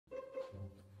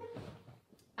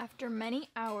After many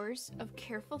hours of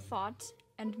careful thought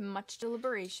and much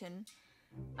deliberation,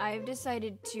 I have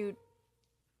decided to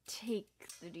take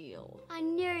the deal. I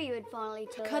knew you would finally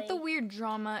tell me. Cut the weird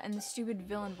drama and the stupid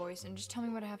villain voice and just tell me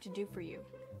what I have to do for you.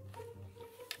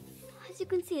 As you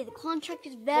can see, the contract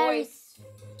is very... Voice.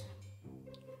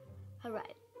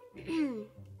 Alright.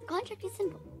 Contract is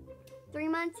simple. 3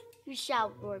 months, you shall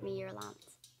reward me your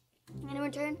allowance. And in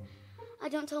return, I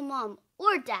don't tell Mom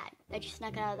or Dad that you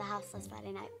snuck out of the house last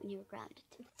Friday night when you were grounded.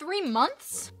 3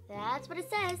 months? That's what it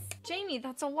says. Jamie,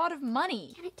 that's a lot of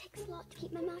money. And it takes a lot to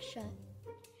keep my mouth shut.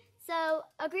 So,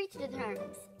 agree to the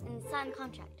terms and sign the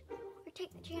contract. Or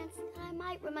take the chance that I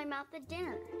might run my mouth at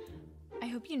dinner. I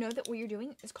hope you know that what you're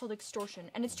doing is called extortion,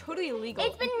 and it's totally illegal.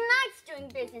 It's been nice doing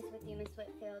business with you, Miss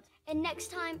Whitfield. And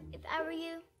next time, if I were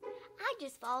you, I'd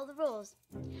just follow the rules.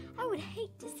 I would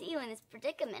hate to see you in this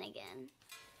predicament again.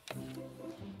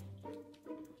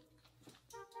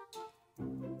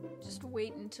 Just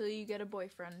wait until you get a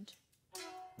boyfriend.